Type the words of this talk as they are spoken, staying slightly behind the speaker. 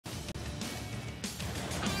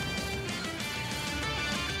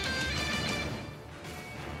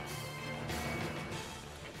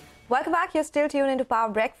Welcome back. You're still tuned into Power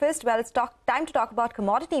Breakfast. Well, it's time to talk about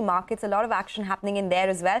commodity markets. A lot of action happening in there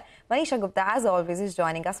as well. Manisha Gupta, as always, is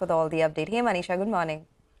joining us with all the update. Hey, Manisha, good morning.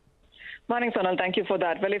 Morning, Sonal. Thank you for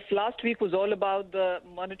that. Well, if last week was all about the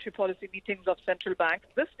monetary policy meetings of central banks,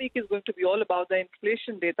 this week is going to be all about the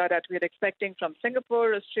inflation data that we are expecting from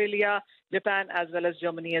Singapore, Australia, Japan, as well as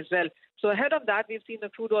Germany as well. So ahead of that, we've seen the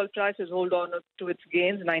crude oil prices hold on to its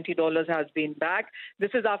gains. $90 has been back.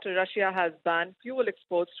 This is after Russia has banned fuel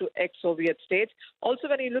exports to ex-Soviet states. Also,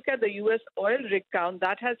 when you look at the U.S. oil rig count,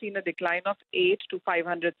 that has seen a decline of 8 to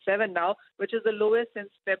 507 now, which is the lowest since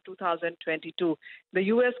Feb 2022. The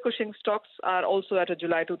U.S. Cushing stocks are also at a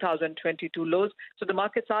July 2022 lows. So the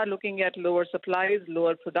markets are looking at lower supplies,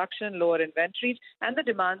 lower production, lower inventories, and the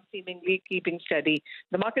demand seemingly keeping steady.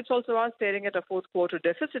 The markets also are staring at a fourth quarter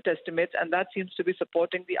deficit estimate, and that seems to be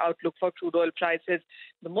supporting the outlook for crude oil prices.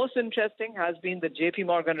 The most interesting has been the JP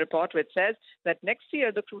Morgan report, which says that next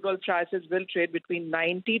year the crude oil prices will trade between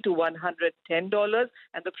 $90 to $110,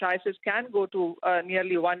 and the prices can go to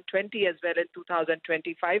nearly $120 as well in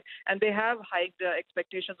 2025. And they have hiked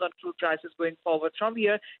expectations on crude prices going forward from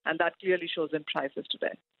here, and that clearly shows in prices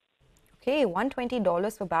today. Okay,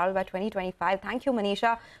 $120 per barrel by 2025. Thank you,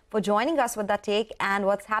 Manisha, for joining us with that take and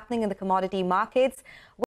what's happening in the commodity markets.